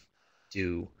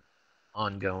do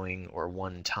ongoing or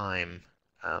one-time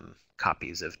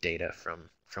copies of data from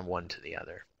one to the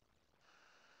other.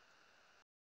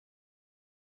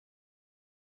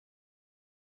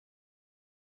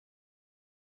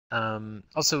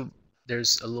 Also,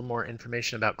 there's a little more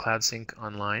information about CloudSync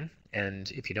online,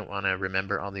 and if you don't want to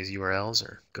remember all these URLs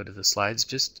or go to the slides,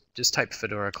 just type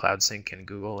Fedora CloudSync in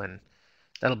Google, and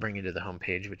that'll bring you to the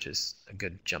homepage, which is a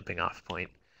good jumping off point.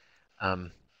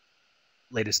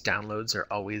 Latest downloads are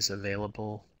always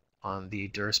available on the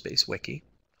DuraSpace wiki,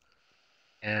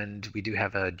 and we do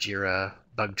have a Jira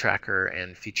bug tracker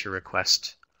and feature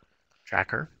request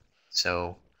tracker.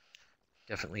 So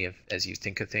definitely, as you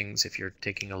think of things, if you're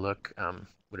taking a look,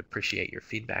 would appreciate your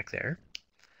feedback there.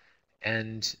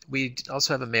 And we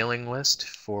also have a mailing list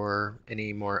for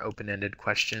any more open-ended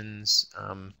questions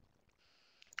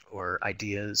or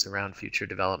ideas around future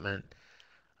development.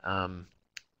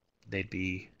 They'd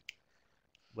be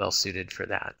well suited for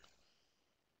that.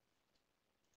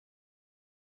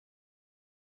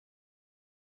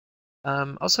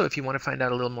 Also, if you want to find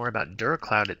out a little more about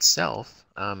DuraCloud itself,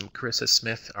 Carissa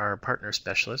Smith, our partner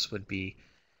specialist, would be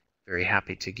very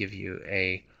happy to give you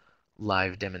a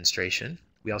live demonstration.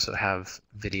 We also have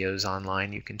videos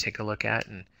online you can take a look at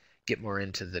and get more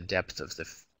into the depth of the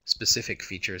specific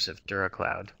features of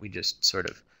DuraCloud. We just sort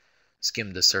of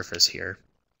skimmed the surface here.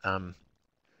 And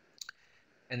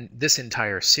this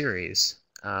entire series,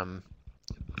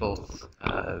 both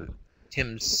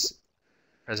Tim's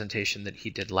presentation that he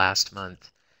did last month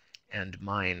and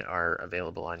mine, are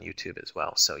available on YouTube as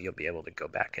well. So you'll be able to go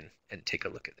back and take a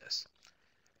look at this.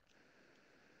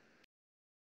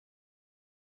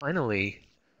 Finally,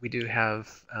 we do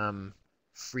have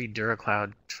free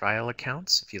DuraCloud trial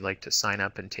accounts. If you'd like to sign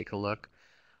up and take a look,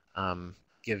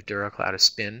 give DuraCloud a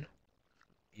spin,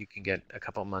 you can get a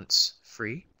couple months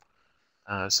free.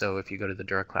 So if you go to the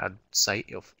DuraCloud site,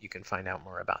 you can find out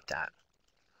more about that.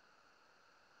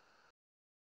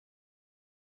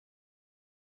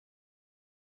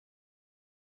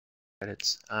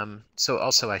 Credits. So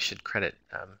also I should credit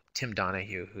Tim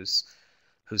Donahue, whose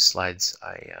slides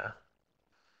I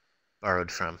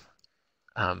borrowed from.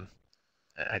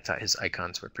 I thought his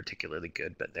icons were particularly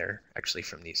good, but they're actually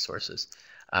from these sources.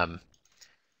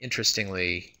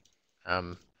 Interestingly,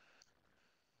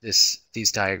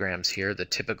 these diagrams here, the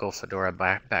typical Fedora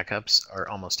backups are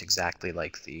almost exactly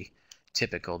like the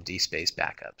typical DSpace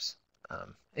backups.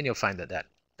 And you'll find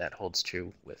that holds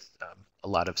true with a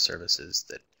lot of services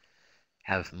that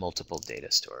have multiple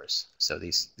data stores. So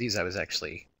these I was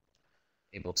actually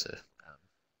able to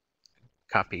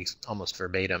copy almost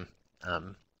verbatim,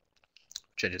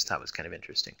 which I just thought was kind of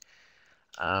interesting.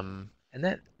 And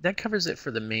that covers it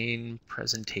for the main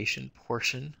presentation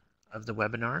portion of the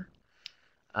webinar.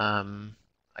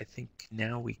 I think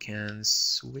now we can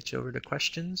switch over to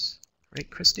questions, right,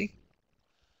 Christy?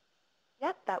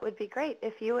 Yep, that would be great.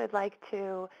 If you would like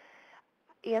to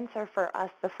answer for us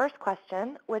the first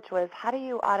question, which was, how do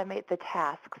you automate the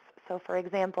tasks? So for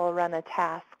example, run a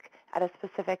task at a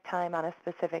specific time on a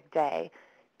specific day.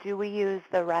 Do we use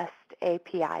the REST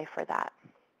API for that?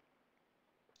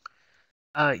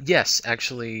 Yes,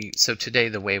 actually. So today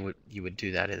the way you would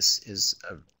do that is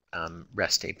a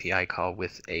REST API call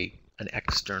with an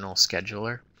external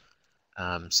scheduler.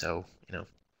 So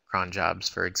cron jobs,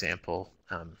 for example,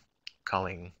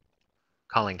 calling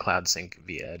CloudSync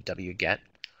via wget.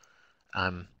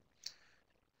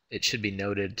 It should be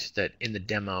noted that in the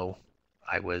demo,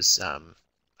 I was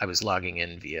logging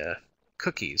in via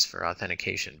cookies for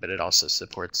authentication, but it also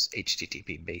supports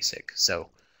HTTP basic. So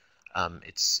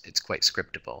it's quite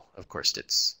scriptable. Of course,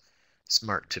 it's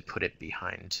smart to put it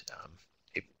behind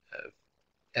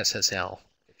a SSL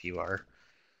if you are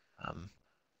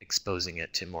exposing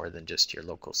it to more than just your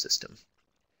local system.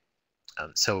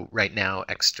 So right now,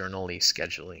 externally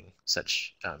scheduling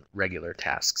such regular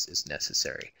tasks is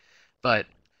necessary. But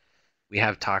we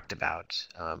have talked about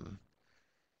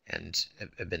and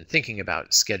have been thinking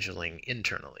about scheduling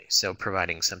internally. So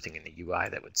providing something in the UI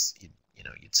that would,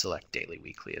 you'd select daily,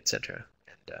 weekly, etc.,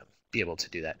 and be able to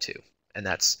do that too. And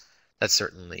that's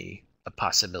certainly a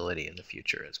possibility in the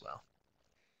future as well.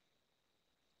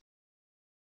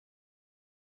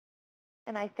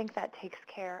 And I think that takes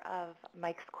care of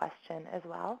Mike's question as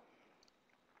well.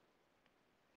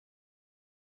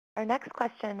 Our next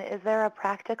question, is there a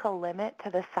practical limit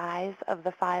to the size of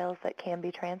the files that can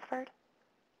be transferred?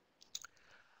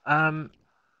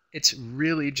 It's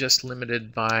really just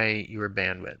limited by your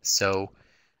bandwidth. So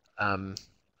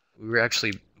we were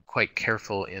actually quite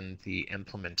careful in the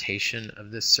implementation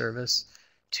of this service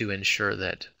to ensure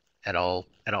that at all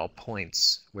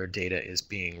points where data is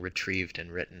being retrieved and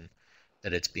written,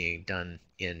 that it's being done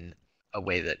in a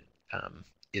way that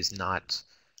is not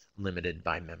limited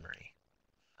by memory.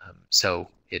 So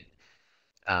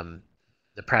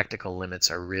the practical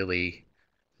limits are really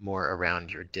more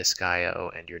around your disk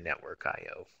I/O and your network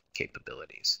I/O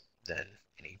capabilities than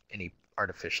any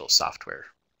artificial software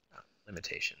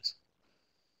limitations.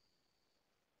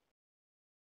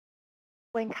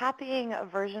 When copying a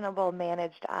versionable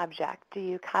managed object, do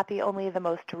you copy only the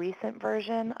most recent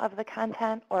version of the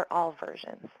content or all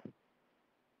versions?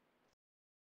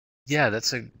 Yeah,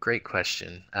 that's a great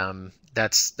question.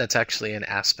 That's actually an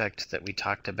aspect that we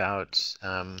talked about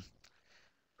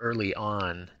early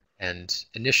on, and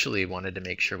initially wanted to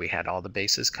make sure we had all the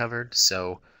bases covered.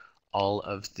 So all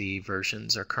of the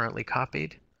versions are currently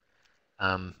copied,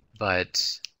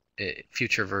 but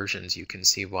future versions, you can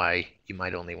see why you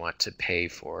might only want to pay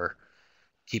for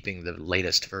keeping the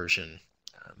latest version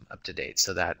up to date.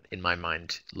 So that, in my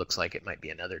mind, looks like it might be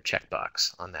another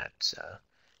checkbox on that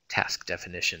task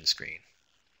definition screen.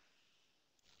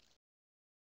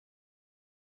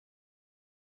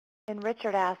 And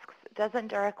Richard asks,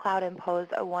 doesn't DuraCloud impose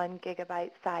a 1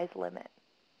 GB size limit?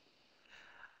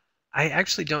 I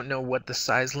actually don't know what the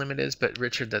size limit is, but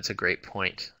Richard, that's a great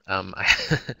point. I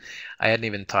hadn't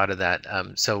even thought of that.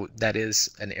 So that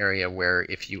is an area where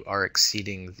if you are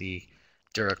exceeding the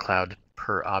DuraCloud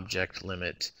per object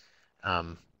limit,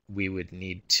 we would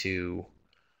need to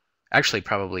actually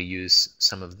probably use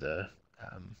some of the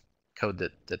code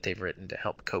that they've written to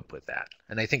help cope with that.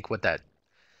 And I think what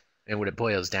it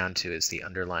boils down to is the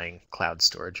underlying cloud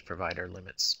storage provider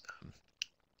limits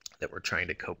that we're trying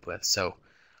to cope with. So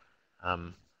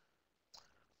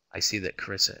I see that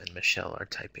Carissa and Michelle are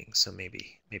typing, so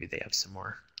maybe they have some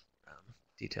more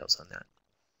details on that.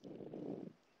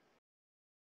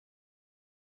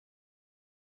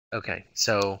 Okay,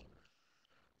 so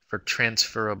for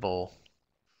transferable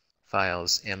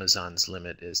files, Amazon's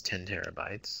limit is 10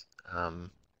 terabytes.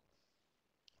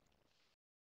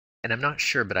 And I'm not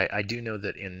sure, but I do know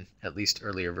that in at least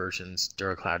earlier versions,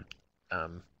 DuraCloud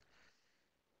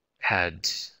had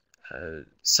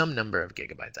some number of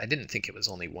gigabytes. I didn't think it was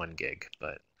only 1 gig,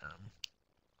 but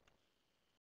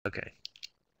okay.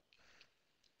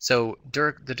 So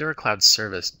the DuraCloud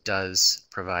service does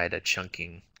provide a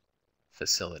chunking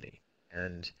facility.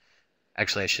 And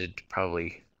actually, I should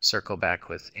probably circle back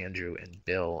with Andrew and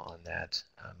Bill on that.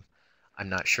 I'm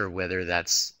not sure whether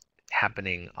that's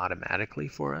happening automatically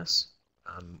for us.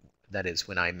 That is,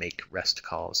 when I make REST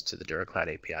calls to the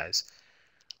DuraCloud APIs,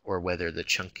 or whether the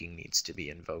chunking needs to be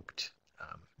invoked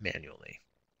manually.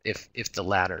 If the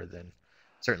latter, then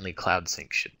certainly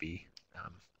CloudSync should be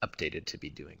updated to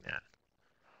be doing that.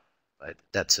 But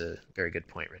that's a very good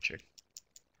point, Richard.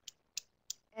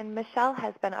 And Michelle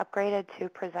has been upgraded to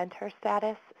presenter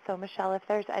status. So Michelle, if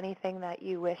there's anything that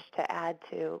you wish to add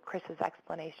to Chris's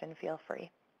explanation, feel free.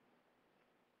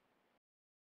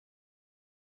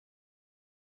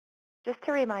 Just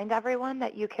to remind everyone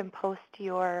that you can post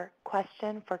your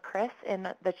question for Chris in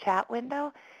the chat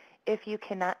window. If you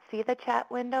cannot see the chat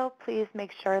window, please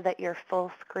make sure that your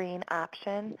full screen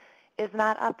option is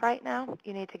not up right now.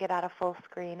 You need to get out of full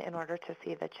screen in order to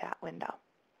see the chat window.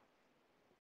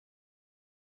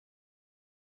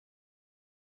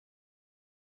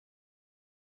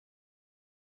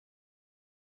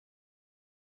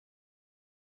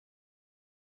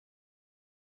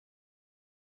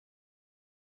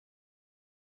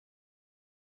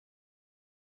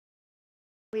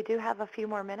 We do have a few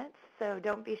more minutes, so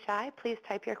don't be shy. Please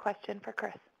type your question for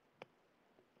Chris.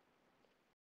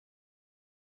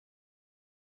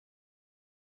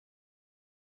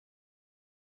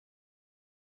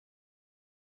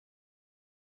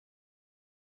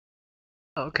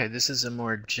 Okay, this is a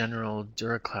more general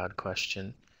DuraCloud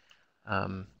question.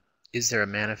 Is there a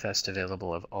manifest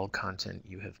available of all content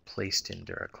you have placed in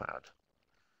DuraCloud?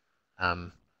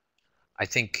 I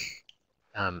think,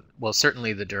 well,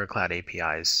 certainly the DuraCloud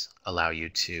APIs allow you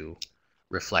to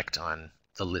reflect on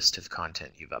the list of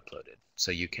content you've uploaded.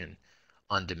 So you can,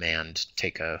 on demand,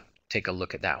 take a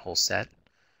look at that whole set.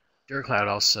 DuraCloud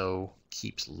also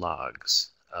keeps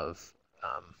logs of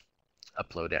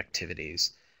upload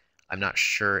activities. I'm not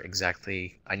sure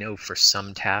exactly. I know for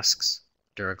some tasks,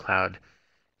 DuraCloud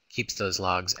keeps those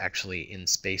logs actually in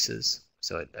spaces.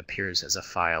 So it appears as a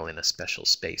file in a special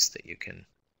space that you can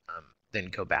then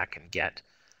go back and get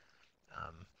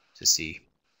to see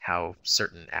how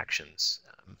certain actions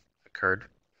occurred.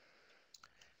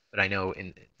 But I know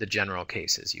in the general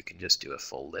cases, you can just do a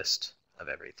full list of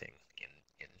everything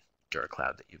in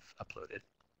DuraCloud that you've uploaded.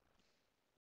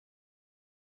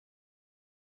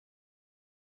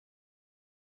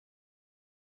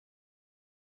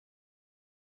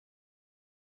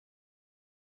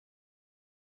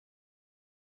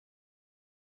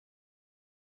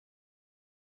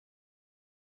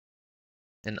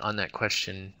 And on that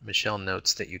question, Michelle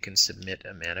notes that you can submit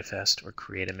a manifest or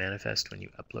create a manifest when you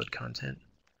upload content.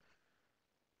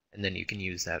 And then you can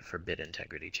use that for bit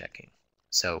integrity checking.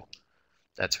 So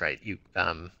that's right.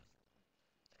 And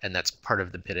that's part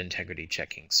of the bit integrity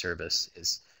checking service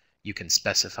is you can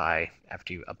specify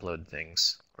after you upload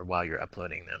things or while you're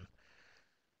uploading them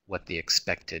what the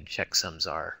expected checksums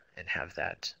are and have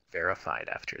that verified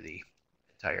after the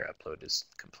entire upload is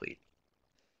complete.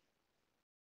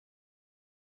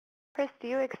 Chris, do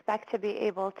you expect to be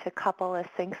able to couple a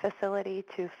sync facility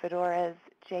to Fedora's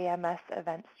JMS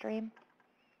event stream?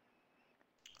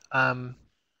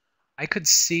 I could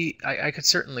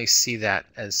certainly see that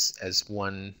as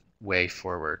one way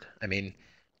forward. I mean,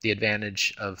 the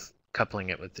advantage of coupling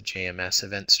it with the JMS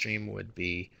event stream would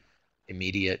be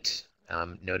immediate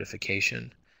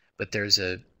notification, but there's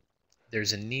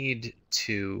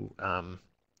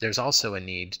also a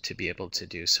need to be able to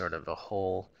do sort of a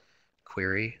whole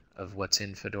query of what's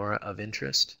in Fedora of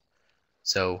interest.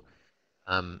 So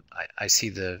I see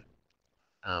the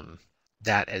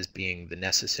that as being the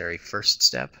necessary first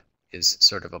step is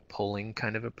sort of a polling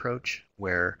kind of approach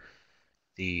where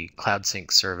the Cloud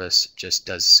Sync service just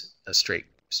does a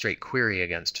straight query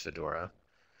against Fedora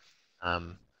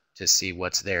to see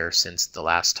what's there since the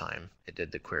last time it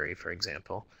did the query, for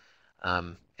example,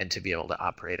 and to be able to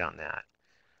operate on that.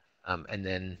 And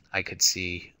then I could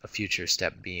see a future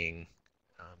step being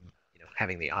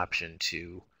having the option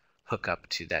to hook up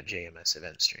to that JMS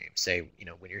event stream. Say,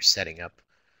 when you're setting up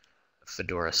a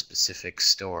Fedora specific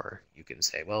store, you can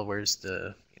say, well, where's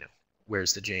the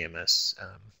JMS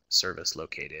service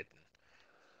located?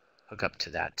 Hook up to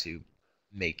that to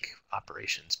make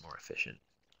operations more efficient.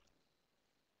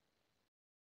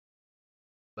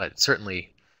 But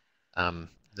certainly,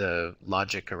 the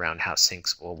logic around how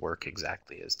syncs will work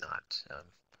exactly is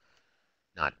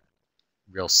not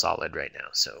real solid right now.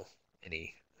 So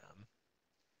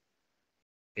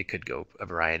it could go a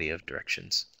variety of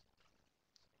directions.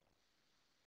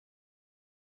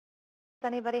 Does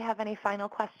anybody have any final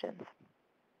questions?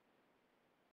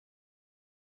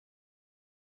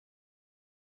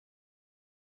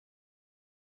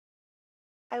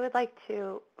 I would like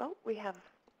to, we have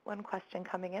one question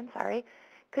coming in, sorry.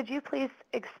 Could you please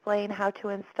explain how to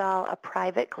install a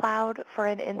private cloud for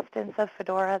an instance of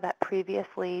Fedora that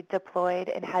previously deployed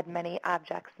and had many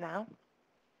objects now?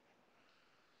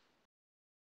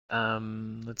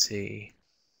 Let's see.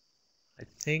 I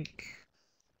think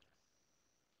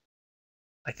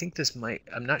this might,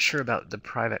 I'm not sure about the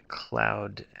private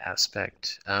cloud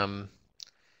aspect. I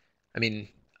mean,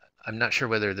 I'm not sure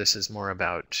whether this is more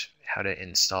about how to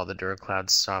install the DuraCloud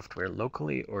software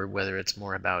locally or whether it's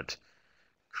more about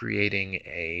creating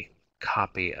a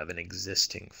copy of an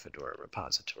existing Fedora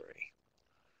repository.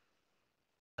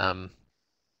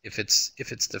 If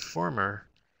it's the former,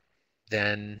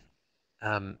 then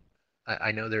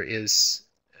I know there is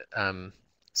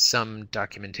some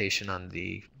documentation on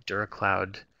the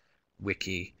DuraCloud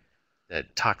wiki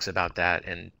that talks about that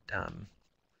and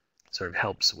sort of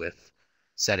helps with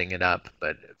setting it up.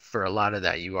 But for a lot of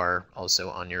that, you are also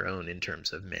on your own in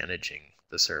terms of managing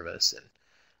the service and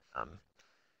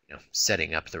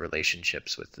setting up the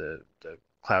relationships with the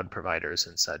cloud providers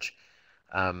and such.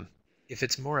 If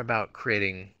it's more about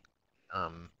creating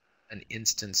an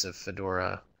instance of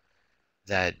Fedora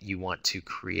that you want to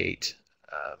create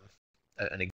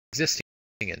an existing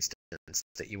instance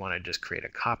that you want to just create a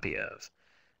copy of,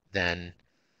 then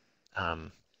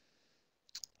I'm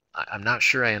not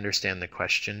sure I understand the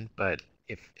question, but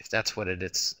if that's what it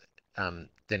is,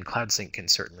 then Cloud Sync can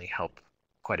certainly help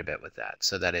quite a bit with that.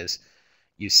 So that is,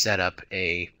 you set up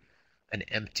an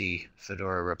empty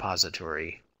Fedora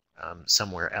repository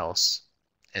somewhere else,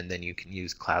 and then you can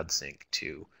use Cloud Sync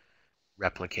to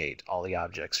replicate all the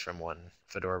objects from one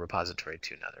Fedora repository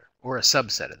to another, or a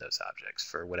subset of those objects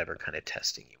for whatever kind of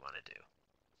testing you want to do.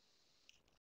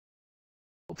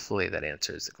 Hopefully that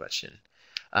answers the question.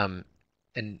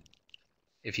 And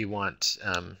if you want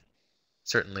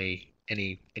certainly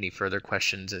any further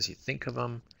questions as you think of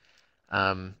them,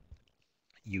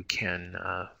 you can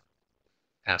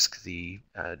ask the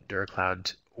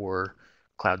DuraCloud or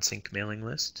Cloud Sync mailing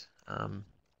list.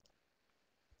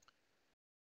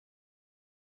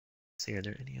 See, are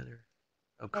there any other?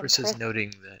 Oh, Chris is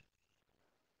noting that.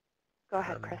 Go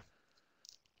ahead, Chris.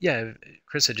 Yeah,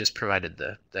 Chris had just provided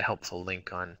the helpful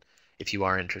link on if you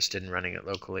are interested in running it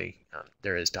locally.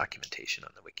 There is documentation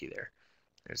on the wiki there.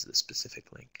 There's the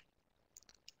specific link.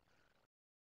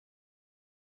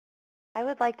 I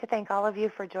would like to thank all of you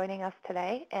for joining us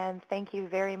today, and thank you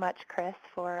very much, Chris,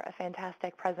 for a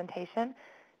fantastic presentation.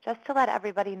 Just to let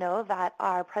everybody know that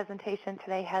our presentation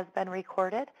today has been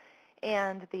recorded,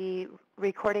 and the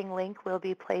recording link will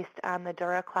be placed on the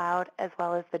DuraCloud as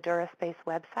well as the DuraSpace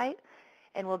website,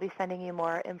 and we'll be sending you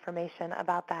more information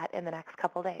about that in the next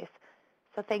couple days.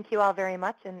 So thank you all very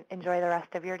much, and enjoy the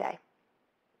rest of your day.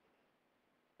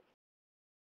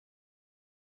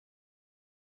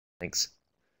 Thanks.